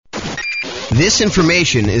This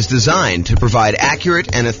information is designed to provide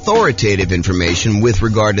accurate and authoritative information with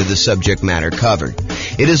regard to the subject matter covered.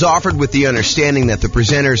 It is offered with the understanding that the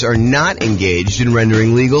presenters are not engaged in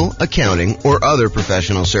rendering legal, accounting, or other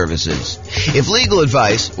professional services. If legal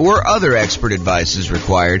advice or other expert advice is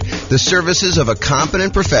required, the services of a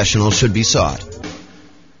competent professional should be sought.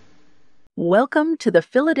 Welcome to the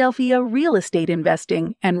Philadelphia Real Estate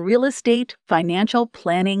Investing and Real Estate Financial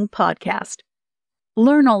Planning Podcast.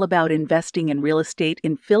 Learn all about investing in real estate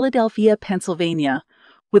in Philadelphia, Pennsylvania,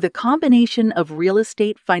 with a combination of real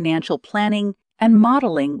estate financial planning and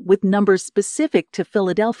modeling with numbers specific to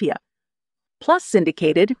Philadelphia, plus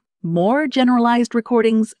syndicated, more generalized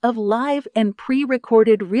recordings of live and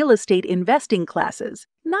pre-recorded real estate investing classes,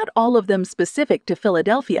 not all of them specific to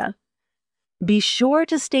Philadelphia. Be sure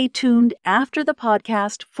to stay tuned after the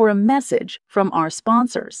podcast for a message from our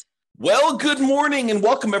sponsors. Well, good morning and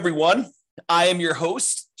welcome, everyone. I am your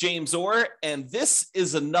host, James Orr, and this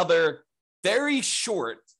is another very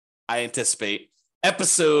short, I anticipate,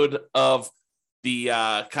 episode of the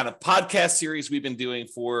kind of podcast series we've been doing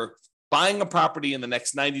for buying a property in the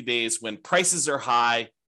next 90 days when prices are high,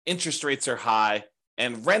 interest rates are high,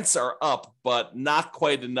 and rents are up, but not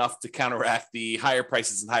quite enough to counteract the higher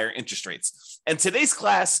prices and higher interest rates. And today's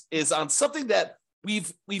class is on something that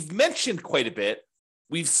we've mentioned quite a bit.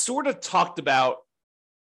 We've sort of talked about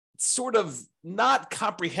sort of not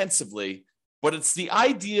comprehensively, but it's the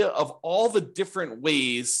idea of all the different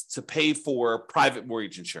ways to pay for private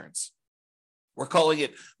mortgage insurance. We're calling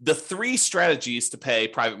it the 3 strategies to pay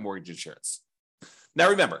private mortgage insurance.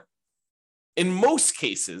 Now, remember, in most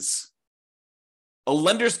cases, a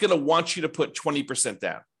lender's going to want you to put 20%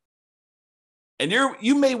 down. And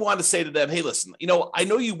you may want to say to them, hey, listen, I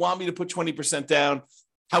know you want me to put 20% down.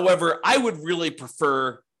 However, I would really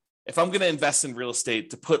prefer, if I'm going to invest in real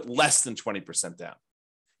estate, to put less than 20% down.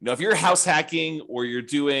 If you're house hacking or you're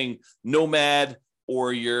doing nomad,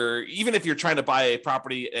 or even if you're trying to buy a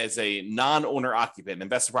property as a non-owner occupant,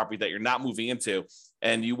 invest in property that you're not moving into,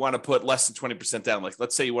 and you want to put less than 20% down, like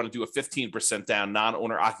let's say you want to do a 15% down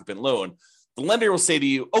non-owner occupant loan, the lender will say to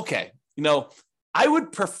you, okay, I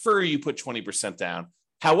would prefer you put 20% down.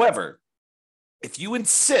 However, if you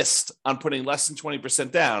insist on putting less than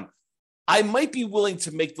 20% down, I might be willing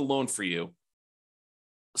to make the loan for you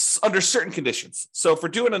under certain conditions. So if we're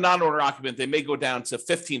doing a non-owner occupant, they may go down to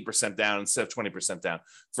 15% down instead of 20% down.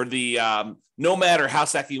 For the nomad or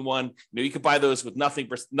house hacking one, you could buy those with nothing,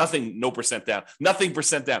 no percent down, nothing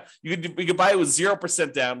percent down. You could buy it with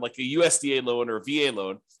 0% down, like a USDA loan or a VA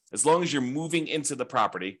loan, as long as you're moving into the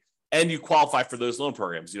property and you qualify for those loan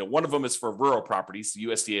programs. One of them is for rural properties, the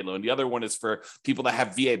USDA loan. The other one is for people that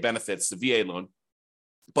have VA benefits, the VA loan.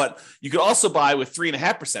 But you could also buy with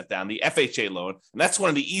 3.5% down, the FHA loan. And that's one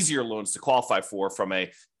of the easier loans to qualify for from a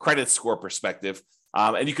credit score perspective.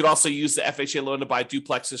 And you could also use the FHA loan to buy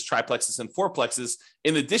duplexes, triplexes, and fourplexes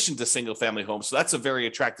in addition to single family homes. So that's a very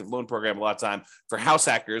attractive loan program a lot of time for house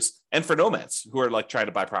hackers and for nomads who are like trying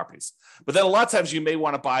to buy properties. But then a lot of times you may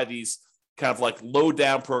want to buy these kind of like low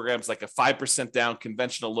down programs, like a 5% down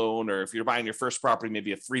conventional loan, or if you're buying your first property,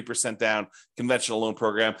 maybe a 3% down conventional loan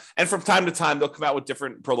program. And from time to time, they'll come out with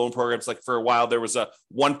different pro loan programs. Like for a while, there was a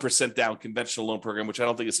 1% down conventional loan program, which I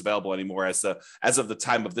don't think is available anymore as of the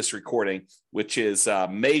time of this recording, which is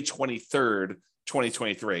May 23rd,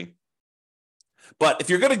 2023. But if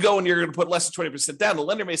you're going to go and you're going to put less than 20% down, the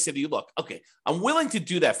lender may say to you, look, okay, I'm willing to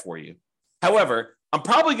do that for you. However, I'm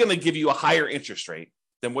probably going to give you a higher interest rate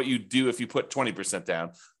than what you do if you put 20%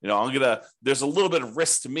 down. There's a little bit of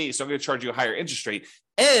risk to me, so I'm going to charge you a higher interest rate.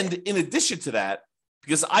 And in addition to that,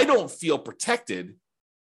 because I don't feel protected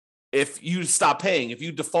if you stop paying, if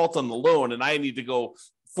you default on the loan and I need to go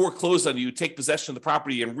foreclose on you, take possession of the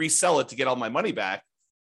property and resell it to get all my money back,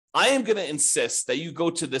 I am going to insist that you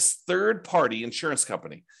go to this third-party insurance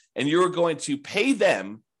company and you're going to pay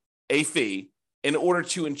them a fee in order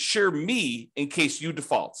to insure me in case you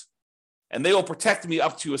default. And they will protect me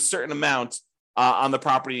up to a certain amount on the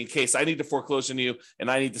property in case I need to foreclose on you and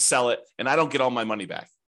I need to sell it and I don't get all my money back.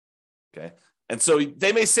 Okay. And so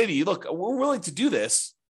they may say to you, look, we're willing to do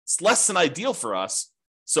this. It's less than ideal for us.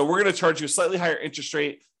 So we're going to charge you a slightly higher interest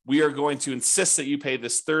rate. We are going to insist that you pay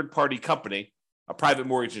this third-party company, a private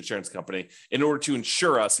mortgage insurance company, in order to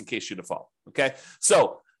insure us in case you default. Okay.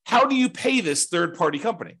 So how do you pay this third-party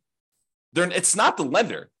company? It's not the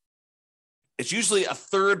lender. It's usually a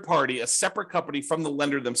third party, a separate company from the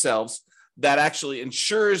lender themselves that actually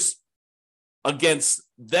insures against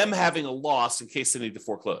them having a loss in case they need to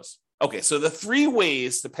foreclose. Okay, so the 3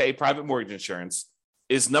 ways to pay private mortgage insurance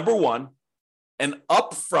is number 1, an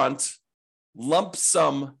upfront lump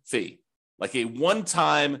sum fee, like a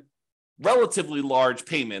one-time relatively large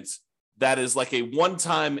payment that is like a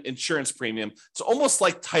one-time insurance premium. It's almost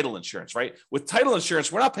like title insurance, right? With title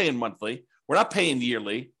insurance, we're not paying monthly. We're not paying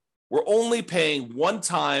yearly. We're only paying one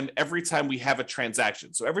time every time we have a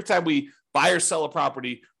transaction. So every time we buy or sell a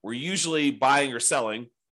property, we're usually buying or selling,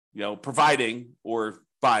 providing or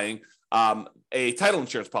buying a title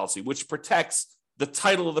insurance policy, which protects the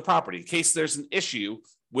title of the property in case there's an issue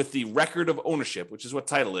with the record of ownership, which is what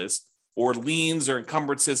title is, or liens or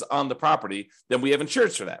encumbrances on the property, then we have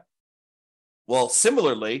insurance for that. Well,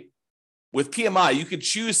 similarly, with PMI, you could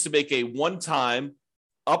choose to make a one-time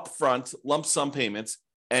upfront lump sum payment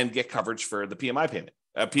and get coverage for the PMI payment,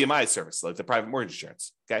 PMI service, like the private mortgage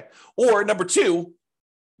insurance, okay? Or number two,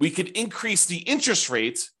 we could increase the interest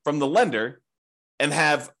rate from the lender and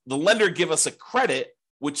have the lender give us a credit,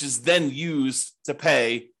 which is then used to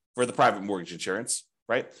pay for the private mortgage insurance,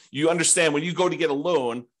 right? You understand when you go to get a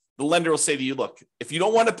loan, the lender will say to you, look, if you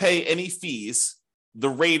don't want to pay any fees, the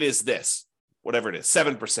rate is this, whatever it is,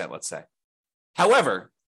 7%, let's say.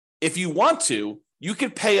 However, if you want to, you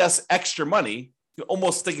could pay us extra money. You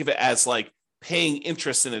almost think of it as like paying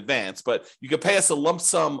interest in advance, but you could pay us a lump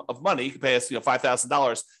sum of money. You could pay us,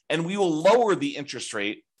 $5,000, and we will lower the interest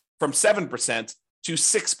rate from 7% to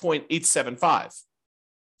 6.875.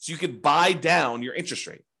 So you could buy down your interest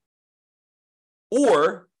rate.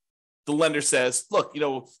 Or the lender says, look,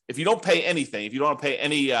 if you don't pay anything, if you don't want to pay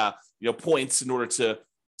any points in order to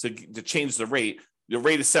change the rate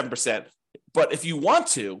is 7%. But if you want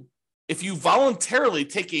to, if you voluntarily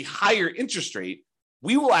take a higher interest rate,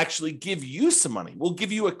 we will actually give you some money. We'll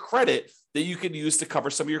give you a credit that you can use to cover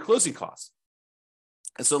some of your closing costs.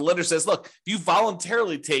 And so the lender says, look, if you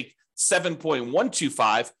voluntarily take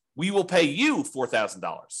 7.125, we will pay you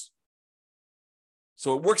 $4,000.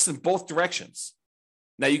 So it works in both directions.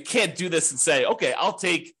 Now, you can't do this and say, okay, I'll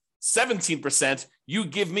take 17%, you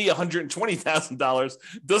give me $120,000.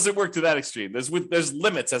 Doesn't work to that extreme. There's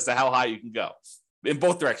limits as to how high you can go in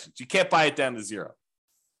both directions. You can't buy it down to zero,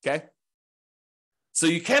 okay? So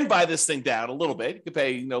you can buy this thing down a little bit. You can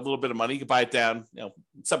pay, a little bit of money. You can buy it down, in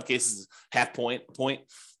some cases, half point. You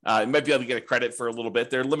might be able to get a credit for a little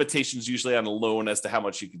bit. There are limitations usually on a loan as to how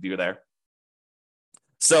much you can do there.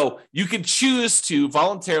 So you can choose to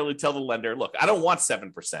voluntarily tell the lender, look, I don't want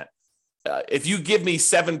 7%. If you give me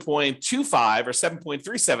 7.25 or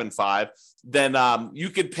 7.375, then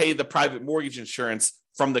you could pay the private mortgage insurance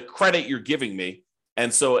from the credit you're giving me.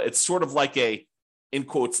 And so it's sort of like a, in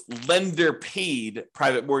quotes, lender paid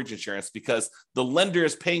private mortgage insurance because the lender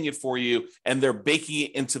is paying it for you and they're baking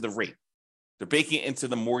it into the rate. They're baking it into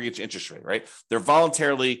the mortgage interest rate, right?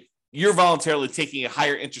 You're voluntarily taking a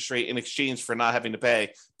higher interest rate in exchange for not having to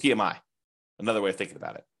pay PMI. Another way of thinking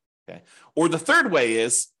about it. Okay. Or the third way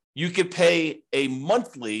is you could pay a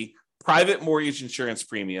monthly private mortgage insurance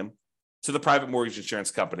premium to the private mortgage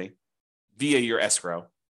insurance company via your escrow,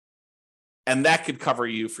 and that could cover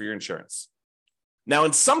you for your insurance. Now,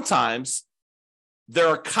 and sometimes there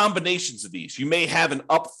are combinations of these. You may have an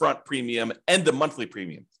upfront premium and a monthly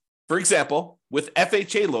premium. For example, with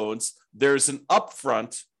FHA loans, there's an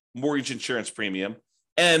upfront mortgage insurance premium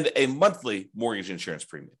and a monthly mortgage insurance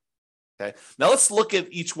premium. Okay. Now let's look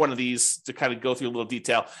at each one of these to kind of go through a little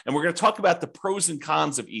detail. And we're going to talk about the pros and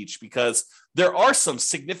cons of each because there are some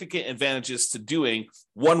significant advantages to doing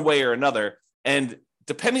one way or another. And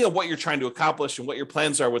depending on what you're trying to accomplish and what your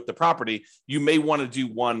plans are with the property, you may want to do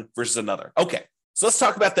one versus another. Okay. So let's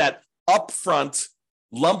talk about that upfront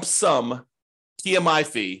lump sum PMI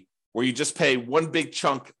fee where you just pay one big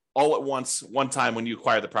chunk all at once, one time when you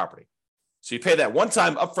acquire the property. So you pay that one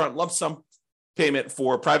time upfront lump sum payment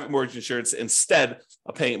for private mortgage insurance instead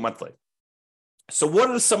of paying it monthly. So what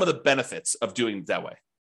are some of the benefits of doing it that way?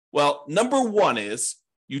 Well, number one is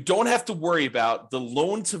you don't have to worry about the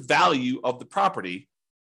loan to value of the property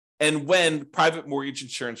and when private mortgage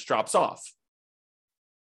insurance drops off.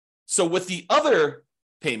 So with the other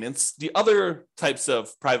payments, the other types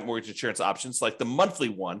of private mortgage insurance options, like the monthly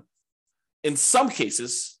one, in some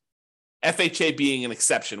cases, FHA being an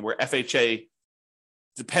exception, where FHA,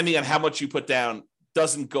 depending on how much you put down,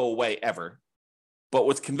 doesn't go away ever. But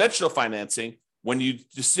with conventional financing, when you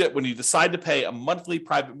decide to pay a monthly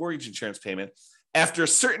private mortgage insurance payment, after a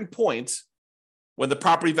certain point, when the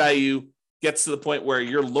property value gets to the point where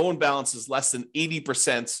your loan balance is less than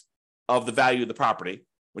 80% of the value of the property,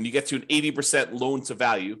 when you get to an 80% loan to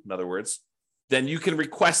value, in other words, then you can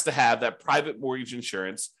request to have that private mortgage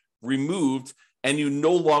insurance removed and you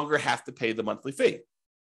no longer have to pay the monthly fee.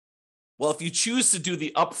 Well, if you choose to do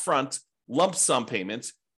the upfront lump sum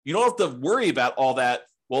payment, you don't have to worry about all that.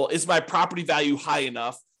 Well, is my property value high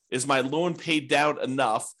enough? Is my loan paid down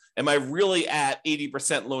enough? Am I really at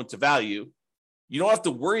 80% loan to value? You don't have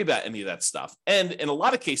to worry about any of that stuff. And in a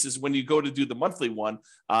lot of cases, when you go to do the monthly one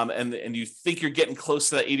and you think you're getting close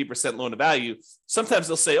to that 80% loan to value, sometimes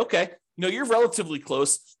they'll say, okay, you're relatively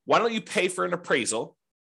close. Why don't you pay for an appraisal?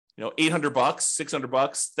 $800, $600,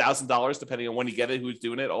 $1,000, depending on when you get it, who's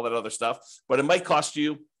doing it, all that other stuff. But it might cost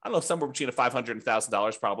you, I don't know, somewhere between $500 and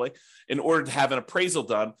 $1,000 probably, in order to have an appraisal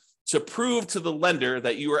done to prove to the lender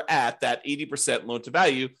that you are at that 80% loan to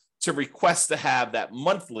value to request to have that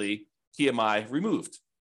monthly PMI removed.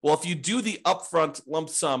 Well, if you do the upfront lump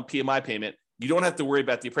sum PMI payment, you don't have to worry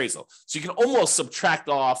about the appraisal. So you can almost subtract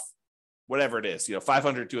off whatever it is,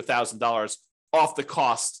 $500 to $1,000 off the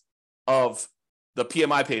cost of the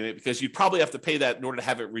PMI payment, because you'd probably have to pay that in order to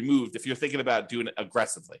have it removed if you're thinking about doing it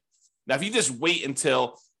aggressively. Now, if you just wait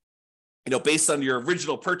until, based on your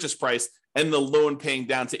original purchase price and the loan paying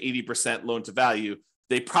down to 80% loan to value,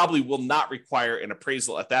 they probably will not require an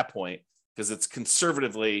appraisal at that point, because it's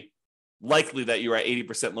conservatively likely that you're at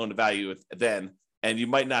 80% loan to value then, and you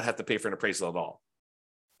might not have to pay for an appraisal at all.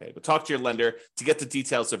 Okay, but talk to your lender to get the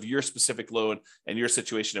details of your specific loan and your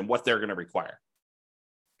situation and what they're going to require.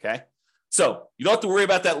 Okay, so you don't have to worry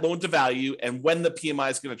about that loan to value and when the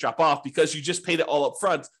PMI is going to drop off, because you just paid it all up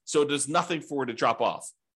front, so there's nothing for it to drop off.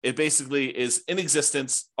 It basically is in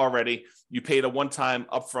existence already. You paid a one-time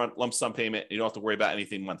upfront lump sum payment, and you don't have to worry about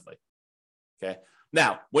anything monthly. Okay,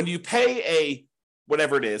 now when you pay a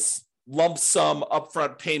whatever it is, lump sum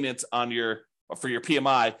upfront payments for your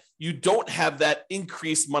PMI, you don't have that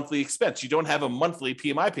increased monthly expense. You don't have a monthly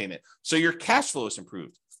PMI payment. So your cash flow is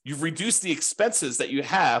improved. You've reduced the expenses that you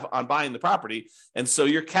have on buying the property. And so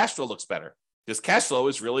your cash flow looks better, because cash flow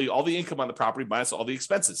is really all the income on the property minus all the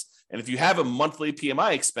expenses. And if you have a monthly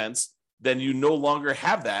PMI expense, then you no longer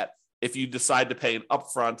have that if you decide to pay an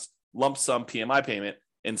upfront lump sum PMI payment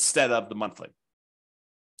instead of the monthly.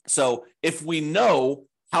 So if we know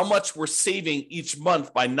how much we're saving each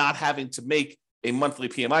month by not having to make a monthly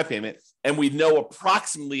PMI payment, and we know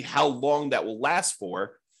approximately how long that will last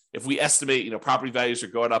for, if we estimate, property values are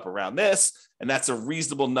going up around this, and that's a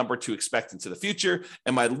reasonable number to expect into the future,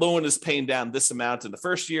 and my loan is paying down this amount in the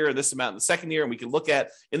first year and this amount in the second year, and we can look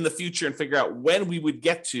at in the future and figure out when we would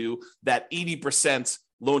get to that 80%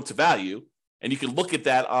 loan to value. And you can look at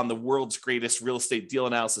that on the world's greatest real estate deal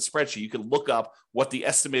analysis spreadsheet. You can look up what the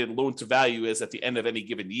estimated loan to value is at the end of any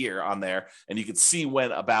given year on there. And you can see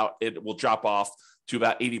when about it will drop off to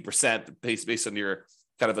about 80% based on your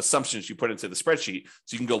kind of assumptions you put into the spreadsheet.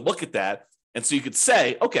 So you can go look at that. And so you could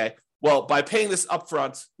say, okay, well, by paying this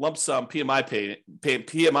upfront lump sum PMI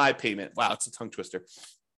payment, wow, it's a tongue twister,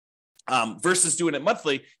 versus doing it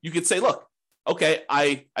monthly, you could say, look, okay,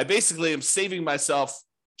 I basically am saving myself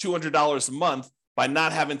 $200 a month by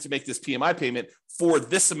not having to make this PMI payment for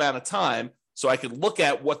this amount of time. So I could look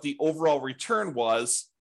at what the overall return was,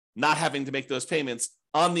 not having to make those payments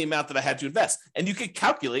on the amount that I had to invest. And you could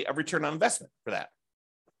calculate a return on investment for that.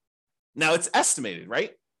 Now it's estimated,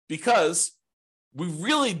 right? Because we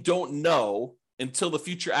really don't know until the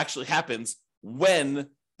future actually happens when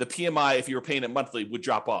the PMI, if you were paying it monthly, would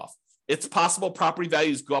drop off. It's possible property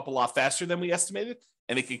values go up a lot faster than we estimated,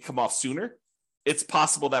 and it can come off sooner. It's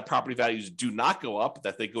possible that property values do not go up,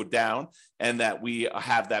 that they go down, and that we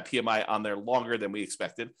have that PMI on there longer than we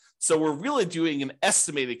expected. So we're really doing an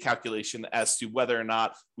estimated calculation as to whether or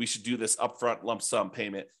not we should do this upfront lump sum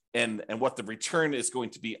payment and what the return is going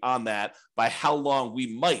to be on that by how long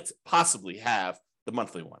we might possibly have the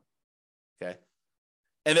monthly one. Okay.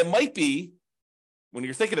 And it might be, when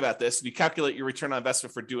you're thinking about this, you calculate your return on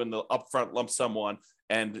investment for doing the upfront lump sum one,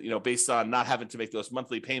 and based on not having to make those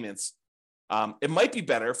monthly payments, it might be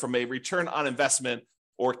better from a return on investment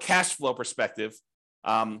or cash flow perspective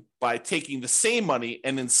by taking the same money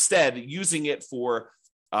and instead using it for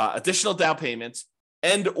additional down payments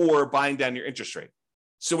and or buying down your interest rate.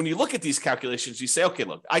 So when you look at these calculations, you say, okay,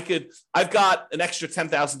 look, I've got an extra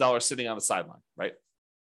 $10,000 sitting on the sideline, right?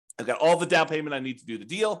 I've got all the down payment I need to do the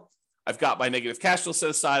deal. I've got my negative cash flow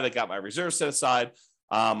set aside. I got my reserves set aside.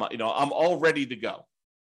 I'm all ready to go.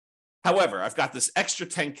 However, I've got this extra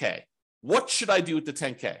 10K. What should I do with the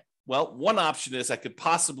 10K? Well, one option is I could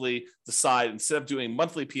possibly decide, instead of doing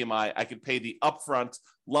monthly PMI, I could pay the upfront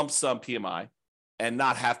lump sum PMI and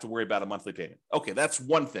not have to worry about a monthly payment. Okay, that's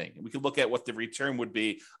one thing. We could look at what the return would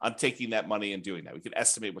be on taking that money and doing that. We could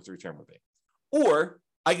estimate what the return would be. Or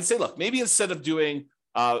I can say, look, maybe instead of doing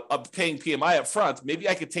paying PMI up front, maybe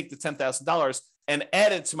I could take the $10,000 and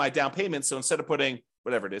add it to my down payment. So instead of putting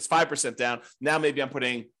whatever it is, 5% down, now maybe I'm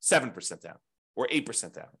putting 7% down, or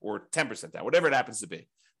 8% down, or 10% down, whatever it happens to be.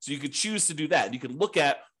 So you could choose to do that. You can look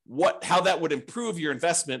at how that would improve your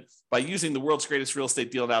investment by using the world's greatest real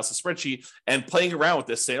estate deal analysis spreadsheet and playing around with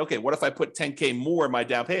this, saying, okay, what if I put 10K more in my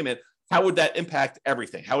down payment? How would that impact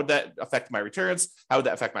everything? How would that affect my returns? How would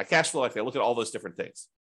that affect my cash flow? Like, I look at all those different things.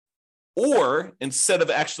 Or instead of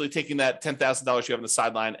actually taking that $10,000 you have on the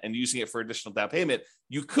sideline and using it for additional down payment,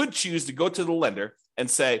 you could choose to go to the lender and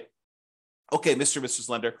say, okay, Mr. and Mrs.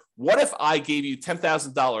 Lender, what if I gave you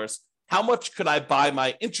 $10,000? How much could I buy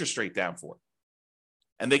my interest rate down for?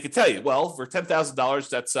 And they could tell you, well, for $10,000,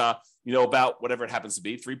 that's about whatever it happens to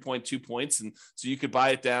be, 3.2 points. And so you could buy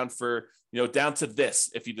it down for, down to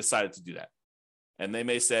this if you decided to do that. And they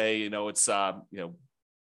may say, it's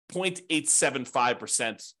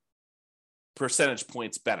 0.875% percentage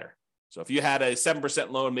points better. So if you had a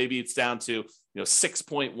 7% loan, maybe it's down to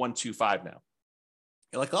 6.125 now.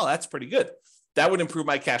 You're like, oh, that's pretty good. That would improve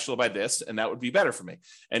my cash flow by this, and that would be better for me.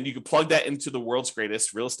 And you could plug that into the world's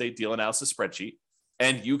greatest real estate deal analysis spreadsheet,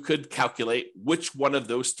 and you could calculate which one of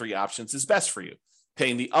those three options is best for you.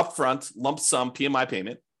 Paying the upfront lump sum PMI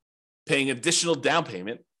payment, paying additional down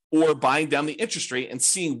payment, or buying down the interest rate and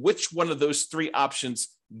seeing which one of those three options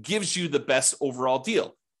gives you the best overall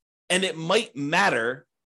deal. And it might matter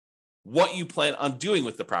what you plan on doing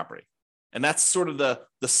with the property. And that's sort of the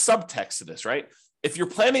subtext of this, right? If you're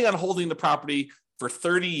planning on holding the property for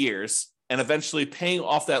 30 years and eventually paying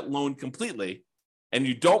off that loan completely, and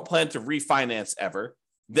you don't plan to refinance ever,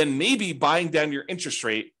 then maybe buying down your interest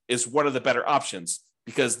rate is one of the better options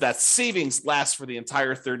because that savings lasts for the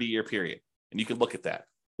entire 30-year period. And you can look at that.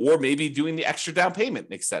 Or maybe doing the extra down payment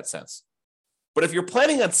makes that sense. But if you're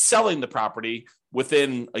planning on selling the property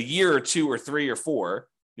within a year or two or three or four,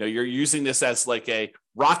 you're using this as like a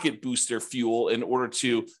rocket booster fuel in order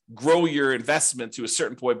to grow your investment to a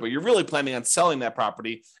certain point, but you're really planning on selling that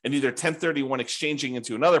property and either 1031 exchanging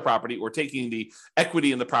into another property or taking the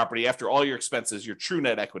equity in the property after all your expenses, your true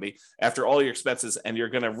net equity, after all your expenses, and you're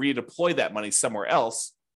going to redeploy that money somewhere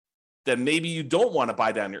else, then maybe you don't want to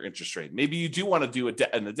buy down your interest rate. Maybe you do want to do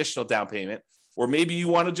an additional down payment, or maybe you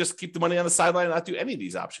want to just keep the money on the sideline and not do any of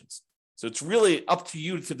these options. So it's really up to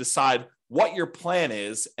you to decide what your plan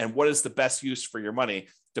is and what is the best use for your money,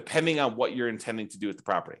 depending on what you're intending to do with the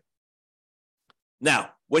property.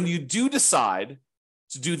 Now, when you do decide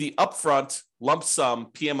to do the upfront lump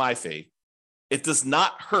sum PMI fee, it does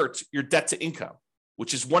not hurt your debt to income,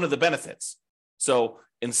 which is one of the benefits. So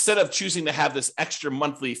instead of choosing to have this extra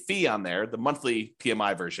monthly fee on there, the monthly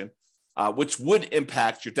PMI version, which would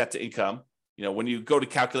impact your debt to income, when you go to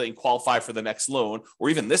calculate and qualify for the next loan or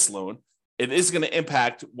even this loan, it is going to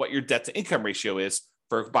impact what your debt to income ratio is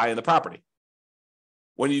for buying the property.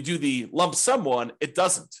 When you do the lump sum one, it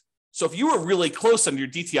doesn't. So if you were really close on your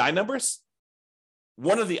DTI numbers,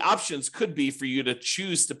 one of the options could be for you to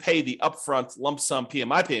choose to pay the upfront lump sum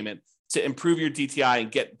PMI payment to improve your DTI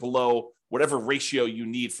and get below whatever ratio you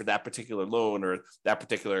need for that particular loan or that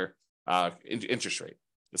particular interest rate.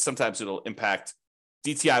 But sometimes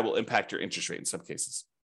DTI will impact your interest rate in some cases.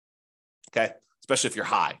 Okay. Especially if you're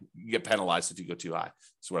high, you get penalized if you go too high.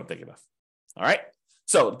 That's what I'm thinking of. All right.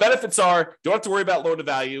 So the benefits are you don't have to worry about loan to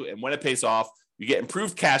value. And when it pays off, you get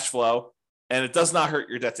improved cash flow and it does not hurt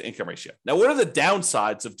your debt to income ratio. Now, what are the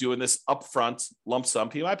downsides of doing this upfront lump sum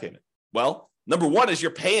PMI payment? Well, number one is you're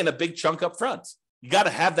paying a big chunk up front. You got to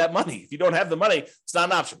have that money. If you don't have the money, it's not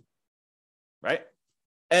an option. Right.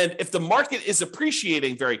 And if the market is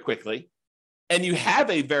appreciating very quickly and you have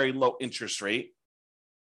a very low interest rate,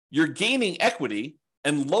 you're gaining equity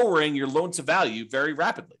and lowering your loan to value very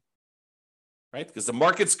rapidly, right? Because the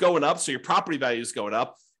market's going up, so your property value is going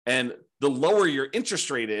up, and the lower your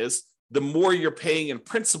interest rate is, the more you're paying in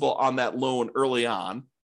principal on that loan early on.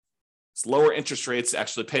 It's lower interest rates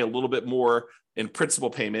actually pay a little bit more in principal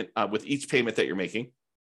payment with each payment that you're making.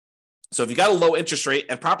 So if you got a low interest rate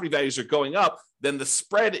and property values are going up, then the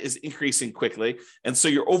spread is increasing quickly. And so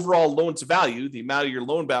your overall loan to value, the amount of your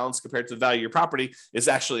loan balance compared to the value of your property, is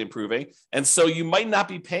actually improving. And so you might not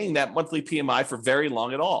be paying that monthly PMI for very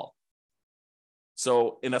long at all.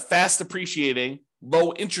 So in a fast appreciating,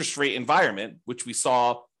 low interest rate environment, which we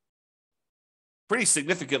saw pretty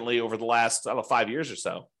significantly over the last, 5 years or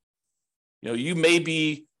so, you may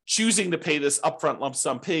be choosing to pay this upfront lump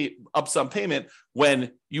sum payment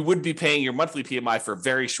when you would be paying your monthly PMI for a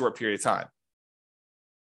very short period of time.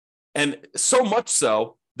 And so much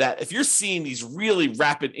so that if you're seeing these really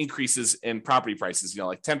rapid increases in property prices,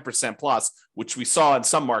 like 10% plus, which we saw in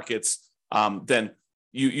some markets, then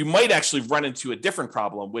you might actually run into a different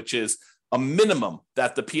problem, which is a minimum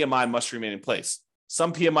that the PMI must remain in place.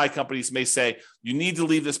 Some PMI companies may say you need to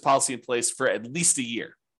leave this policy in place for at least a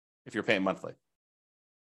year if you're paying monthly.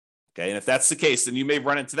 Okay. And if that's the case, then you may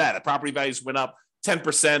run into that. If property values went up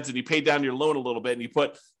 10% and you paid down your loan a little bit and you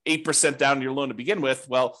put 8% down your loan to begin with,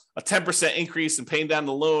 well, a 10% increase in paying down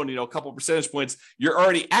the loan, a couple of percentage points, you're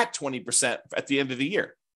already at 20% at the end of the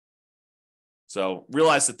year. So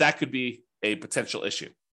realize that could be a potential issue.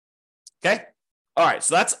 Okay. All right.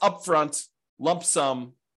 So that's upfront lump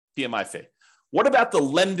sum PMI fee. What about the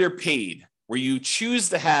lender paid, where you choose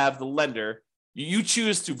to have the lender, you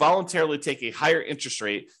choose to voluntarily take a higher interest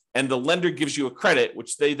rate and the lender gives you a credit,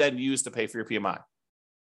 which they then use to pay for your PMI?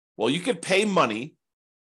 Well, you could pay money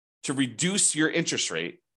to reduce your interest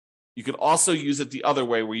rate. You could also use it the other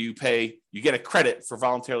way, where you get a credit for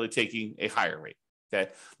voluntarily taking a higher rate.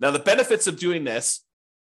 Okay. Now, the benefits of doing this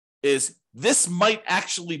is this might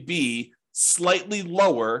actually be slightly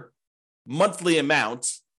lower monthly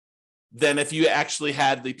amount than if you actually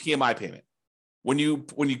had the PMI payment. When you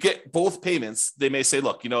get both payments, they may say,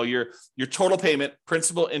 look, your total payment,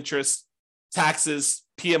 principal, interest, taxes,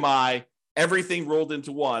 PMI, everything rolled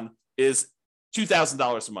into one is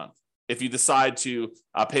 $2,000 a month if you decide to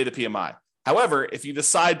pay the PMI. However, if you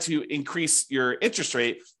decide to increase your interest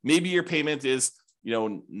rate, maybe your payment is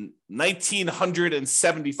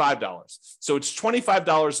 $1,975. So it's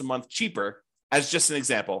 $25 a month cheaper, as just an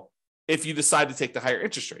example, if you decide to take the higher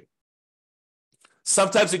interest rate.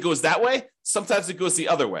 Sometimes it goes that way. Sometimes it goes the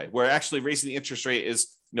other way, where actually raising the interest rate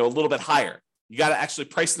is a little bit higher. You got to actually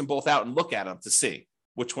price them both out and look at them to see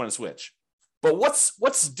which one is which. But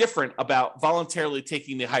what's different about voluntarily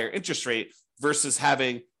taking the higher interest rate versus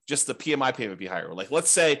having just the PMI payment be higher? Like,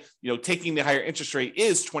 let's say, taking the higher interest rate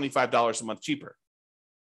is $25 a month cheaper.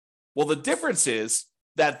 Well, the difference is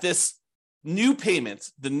that this new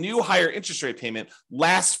payment, the new higher interest rate payment,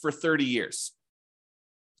 lasts for 30 years.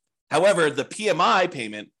 However, the PMI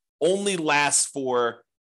payment only lasts for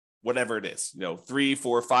whatever it is, 3,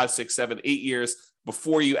 4, 5, 6, 7, 8 years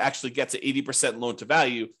before you actually get to 80% loan to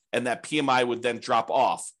value. And that PMI would then drop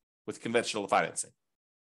off with conventional financing.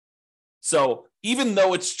 So even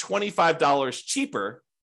though it's $25 cheaper,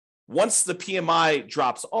 once the PMI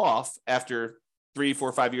drops off after 3,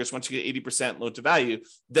 4, 5 years, once you get 80% loan to value,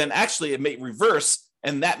 then actually it may reverse,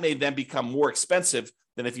 and that may then become more expensive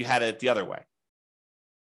than if you had it the other way.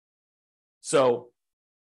 So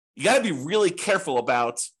you got to be really careful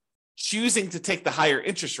about choosing to take the higher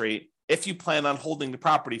interest rate if you plan on holding the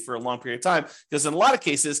property for a long period of time, because in a lot of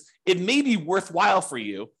cases, it may be worthwhile for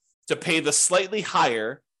you to pay the slightly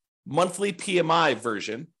higher monthly PMI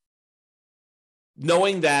version,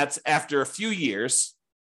 knowing that after a few years,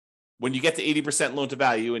 when you get to 80% loan to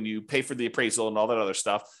value and you pay for the appraisal and all that other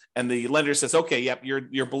stuff, and the lender says, okay, yep,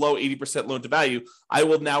 you're below 80% loan to value, I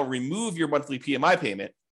will now remove your monthly PMI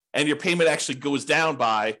payment, and your payment actually goes down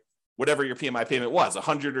by whatever your PMI payment was,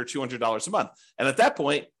 $100 or $200 a month. And at that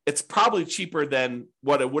point, it's probably cheaper than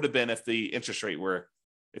what it would have been if the interest rate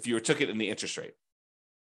if you took it in the interest rate.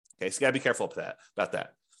 Okay, so you got to be careful about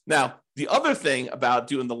that. Now, the other thing about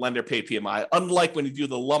doing the lender pay PMI, unlike when you do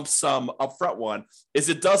the lump sum upfront one, is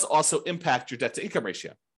it does also impact your debt to income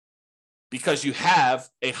ratio because you have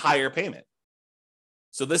a higher payment.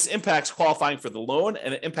 So this impacts qualifying for the loan,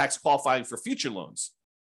 and it impacts qualifying for future loans,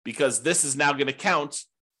 because this is now going to count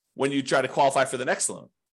when you try to qualify for the next loan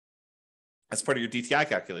as part of your DTI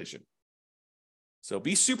calculation. So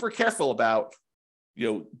be super careful about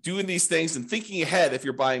doing these things and thinking ahead if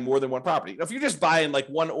you're buying more than one property. Now, if you're just buying like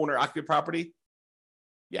one owner occupied property,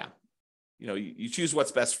 yeah, you choose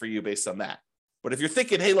what's best for you based on that. But if you're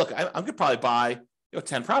thinking, hey, look, I'm going to probably buy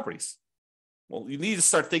 10 properties. Well, you need to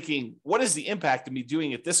start thinking, what is the impact of me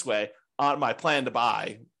doing it this way on my plan to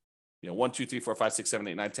buy 1, 2, 3, 4, 5, 6, 7,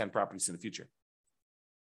 8, 9, 10 properties in the future?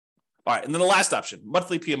 All right. And then the last option,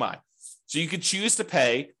 monthly PMI. So you could choose to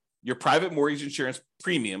pay your private mortgage insurance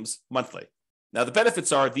premiums monthly. Now, the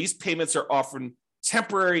benefits are these payments are often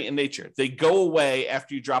temporary in nature. They go away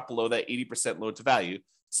after you drop below that 80% loan to value.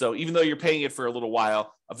 So even though you're paying it for a little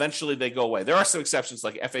while, eventually they go away. There are some exceptions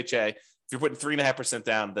like FHA. If you're putting 3.5%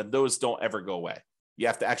 down, then those don't ever go away. You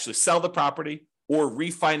have to actually sell the property or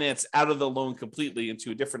refinance out of the loan completely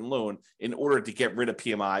into a different loan in order to get rid of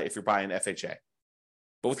PMI if you're buying FHA.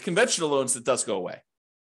 But with conventional loans, it does go away.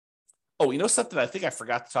 Oh, something I think I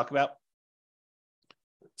forgot to talk about?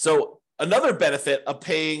 So another benefit of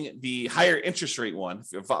paying the higher interest rate one,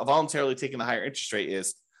 if you're voluntarily taking the higher interest rate,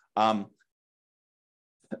 is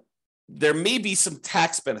there may be some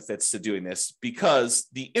tax benefits to doing this because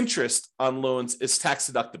the interest on loans is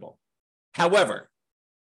tax deductible. However,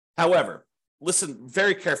 listen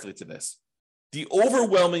very carefully to this. The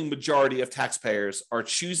overwhelming majority of taxpayers are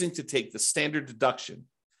choosing to take the standard deduction,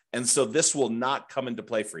 and so this will not come into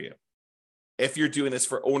play for you if you're doing this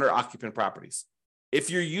for owner-occupant properties. If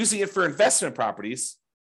you're using it for investment properties,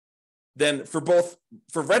 then for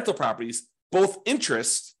rental properties, both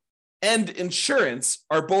interest and insurance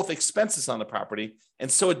are both expenses on the property. And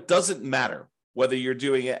so it doesn't matter whether you're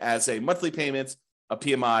doing it as a monthly payment, a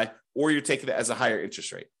PMI, or you're taking it as a higher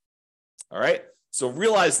interest rate. All right. So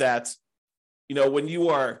realize that, if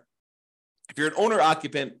you're an owner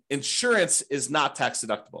occupant, insurance is not tax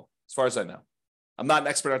deductible, as far as I know. I'm not an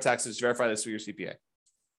expert on taxes. Verify this with your CPA.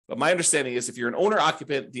 But my understanding is if you're an owner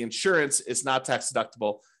occupant, the insurance is not tax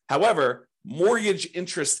deductible. However, mortgage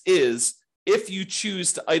interest is if you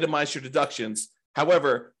choose to itemize your deductions.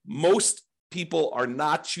 However, most people are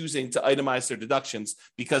not choosing to itemize their deductions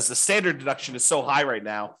because the standard deduction is so high right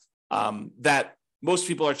now that most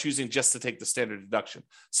people are choosing just to take the standard deduction.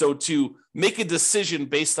 So to make a decision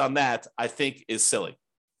based on that, I think is silly.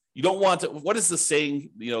 You don't want to, what is the saying?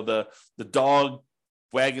 The dog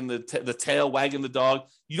wagging the tail wagging the dog.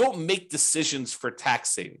 You don't make decisions for tax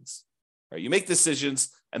savings, right? You make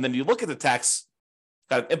decisions and then you look at the tax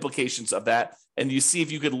kind of implications of that and you see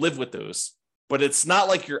if you could live with those. But it's not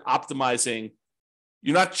like you're optimizing.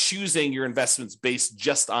 You're not choosing your investments based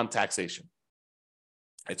just on taxation.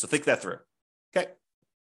 All right, so think that through. Okay.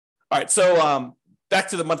 All right. So back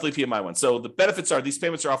to the monthly PMI one. So the benefits are these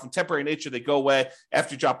payments are often temporary in nature. They go away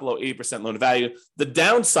after you drop below 80% loan to value. The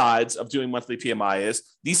downsides of doing monthly PMI is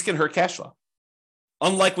these can hurt cash flow.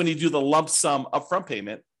 Unlike when you do the lump sum upfront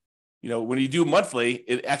payment, when you do monthly,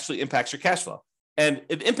 it actually impacts your cash flow. And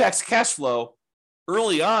it impacts cash flow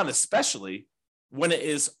early on, especially when it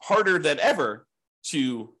is harder than ever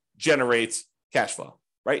to generate cash flow,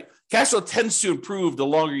 right? Cash flow tends to improve the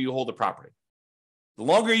longer you hold a property. The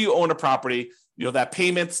longer you own a property, that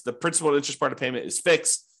payment, the principal and interest part of payment is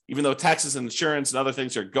fixed, even though taxes and insurance and other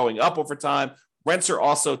things are going up over time. Rents are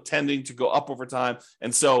also tending to go up over time.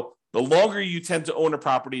 And so the longer you tend to own a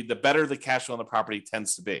property, the better the cash flow on the property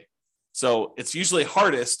tends to be. So it's usually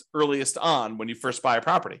hardest earliest on when you first buy a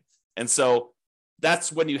property. And so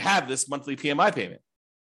that's when you have this monthly PMI payment,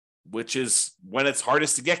 which is when it's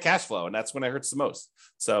hardest to get cash flow. And that's when it hurts the most.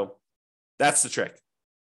 So that's the trick.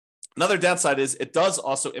 Another downside is it does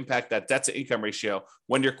also impact that debt to income ratio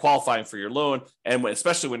when you're qualifying for your loan, and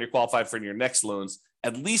especially when you're qualifying for your next loans,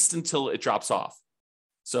 at least until it drops off.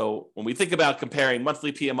 So when we think about comparing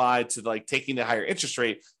monthly PMI to taking the higher interest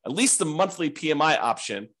rate, at least the monthly PMI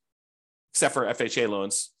option, except for FHA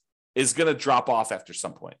loans, is going to drop off after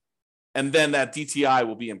some point. And then that DTI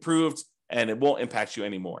will be improved and it won't impact you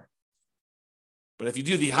anymore. But if you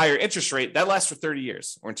do the higher interest rate, that lasts for 30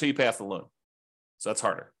 years or until you pay off the loan. So that's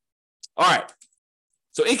harder. All right.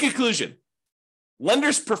 So in conclusion,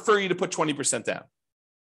 lenders prefer you to put 20% down.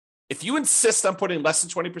 If you insist on putting less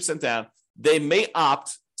than 20% down, they may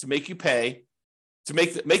opt to make you pay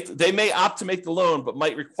they may opt to make the loan, but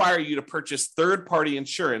might require you to purchase third-party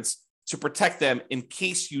insurance to protect them in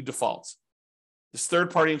case you default. This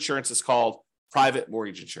third-party insurance is called private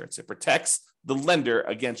mortgage insurance. It protects the lender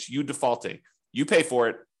against you defaulting. You pay for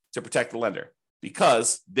it to protect the lender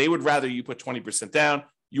because they would rather you put 20% down.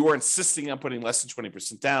 You are insisting on putting less than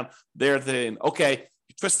 20% down. They're saying, okay,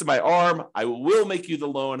 you twisted my arm. I will make you the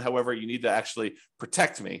loan. However, you need to actually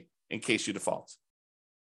protect me in case you default.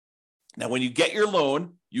 Now, when you get your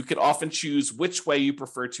loan, you can often choose which way you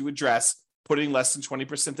prefer to address putting less than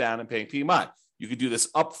 20% down and paying PMI. You could do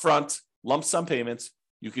this upfront lump sum payments.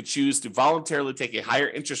 You could choose to voluntarily take a higher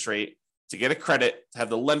interest rate to get a credit to have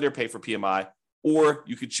the lender pay for PMI, or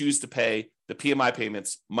you could choose to pay the PMI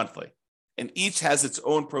payments monthly. And each has its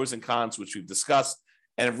own pros and cons, which we've discussed.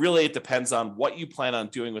 And really, it depends on what you plan on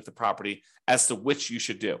doing with the property as to which you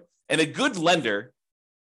should do. And a good lender,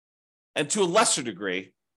 and to a lesser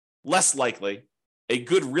degree, less likely, a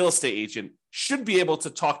good real estate agent should be able to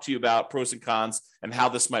talk to you about pros and cons and how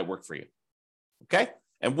this might work for you. Okay?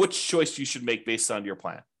 And which choice you should make based on your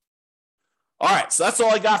plan. All right, so that's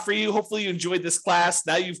all I got for you. Hopefully you enjoyed this class.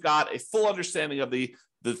 Now you've got a full understanding of the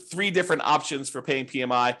three different options for paying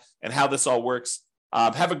PMI and how this all works.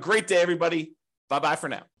 Have a great day, everybody. Bye-bye for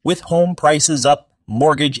now. With home prices up,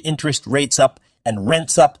 mortgage interest rates up, and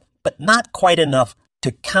rents up, but not quite enough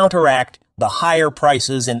to counteract the higher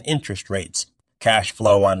prices and interest rates. Cash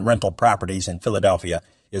flow on rental properties in Philadelphia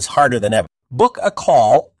is harder than ever. Book a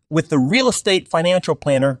call with the Real Estate Financial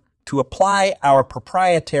Planner to apply our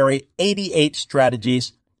proprietary 88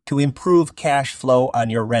 strategies to improve cash flow on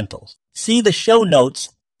your rentals. See the show notes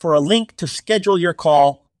for a link to schedule your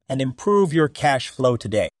call and improve your cash flow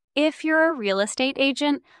today. If you're a real estate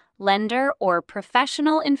agent, lender, or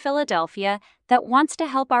professional in Philadelphia that wants to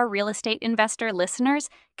help our real estate investor listeners,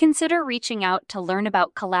 consider reaching out to learn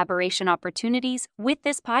about collaboration opportunities with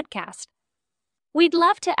this podcast. We'd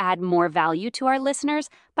love to add more value to our listeners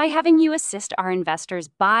by having you assist our investors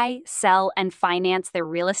buy, sell, and finance their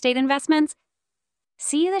real estate investments.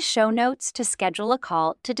 See the show notes to schedule a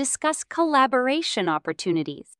call to discuss collaboration opportunities.